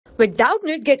With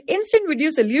Doubtnut, get instant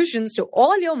video solutions to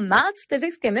all your maths,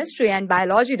 physics, chemistry, and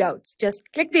biology doubts. Just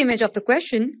click the image of the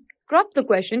question, crop the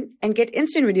question, and get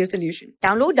instant video solution.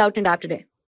 Download Doubtnut app today.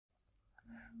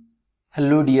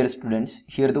 Hello dear students,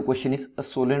 here the question is a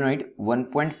solenoid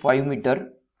 1.5 meter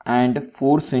and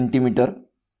 4 centimeter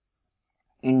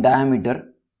in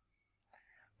diameter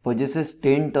possesses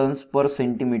 10 turns per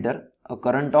centimeter. A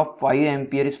current of 5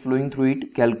 ampere is flowing through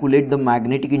it. Calculate the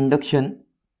magnetic induction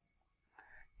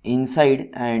inside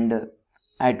and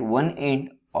at one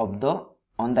end of the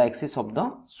on the axis of the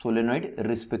solenoid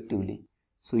respectively.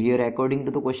 So here according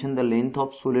to the question, the length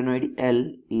of solenoid L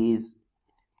is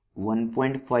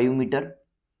 1.5 meter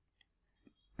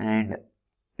and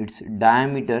its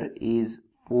diameter is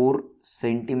 4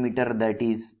 centimeter, that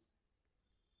is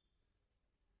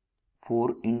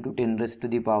 4 into 10 raised to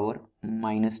the power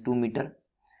minus 2 meter.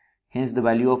 Hence the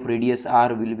value of radius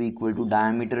r will be equal to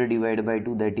diameter divided by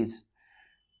 2, that is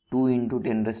 2 into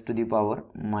 10 raised to the power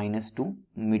minus 2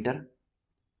 meter.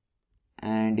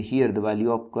 And here the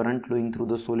value of current flowing through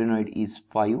the solenoid is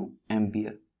 5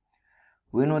 ampere.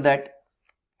 We know that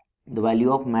the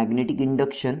value of magnetic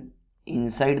induction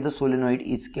inside the solenoid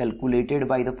is calculated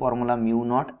by the formula mu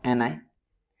naught Ni,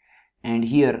 and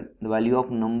here the value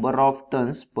of number of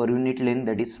turns per unit length,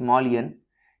 that is small n,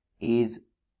 is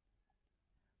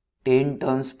 10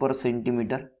 turns per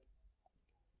centimeter,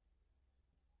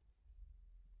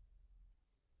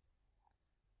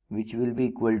 which will be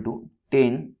equal to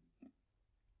 10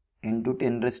 into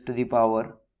 10 raised to the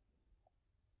power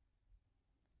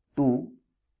 2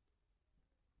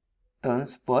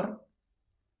 turns per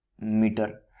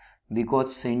meter,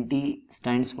 because centi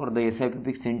stands for the SI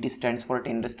prefix, centi stands for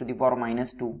 10 raised to the power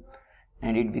minus 2,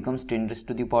 and it becomes 10 raised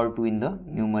to the power 2 in the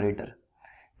numerator.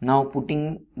 Now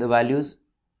putting the values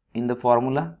in the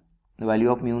formula, the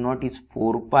value of mu naught is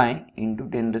 4 pi into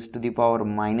 10 raised to the power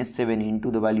minus 7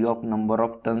 into the value of number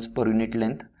of turns per unit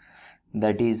length,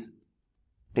 that is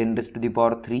 10 raised to the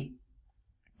power 3.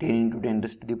 10 into 10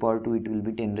 raised to the power 2, it will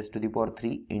be 10 raised to the power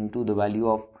 3 into the value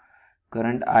of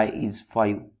current I is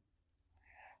 5.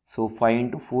 So 5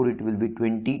 into 4, it will be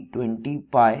 20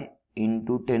 pi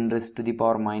into 10 raised to the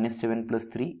power minus 7 plus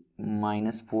 3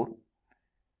 minus 4,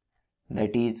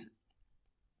 that is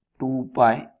 2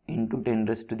 pi into 10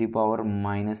 raised to the power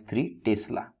minus 3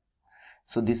 Tesla.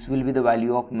 So this will be the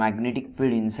value of magnetic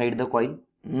field inside the coil.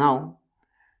 Now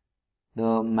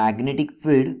the magnetic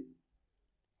field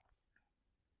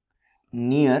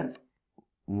near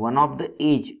one of the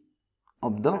edge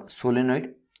of the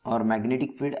solenoid, or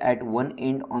magnetic field at one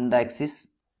end on the axis,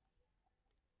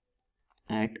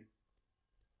 at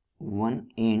one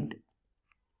end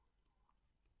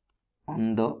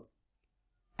on the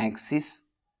axis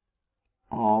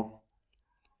of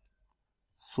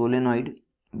solenoid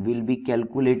will be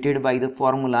calculated by the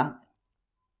formula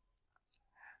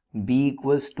B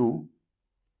equals to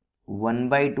 1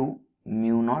 by 2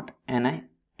 mu naught Ni,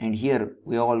 and here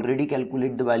we have already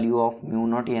calculated the value of mu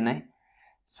naught Ni.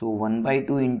 So 1 by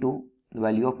 2 into the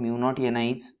value of mu naught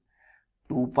Ni is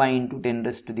 2 pi into 10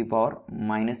 raised to the power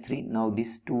minus 3. Now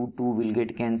this 2 will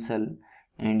get cancelled,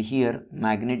 and here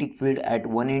magnetic field at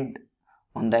one end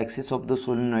on the axis of the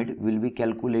solenoid will be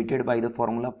calculated by the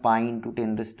formula pi into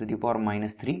 10 raised to the power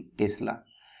minus 3 Tesla.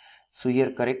 So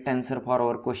here correct answer for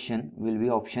our question will be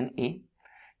option A,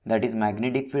 that is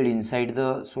magnetic field inside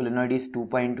the solenoid is 2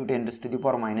 pi into 10 raised to the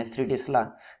power minus 3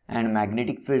 Tesla, and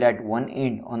magnetic field at one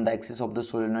end on the axis of the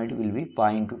solenoid will be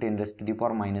pi into 10 raised to the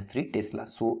power minus 3 Tesla.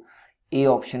 So A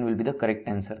option will be the correct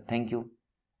answer. Thank you.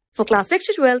 For class 6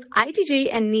 to 12, IIT JEE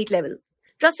and NEET level.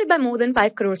 Trusted by more than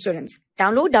 5 crore students.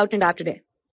 Download Doubtnut app today.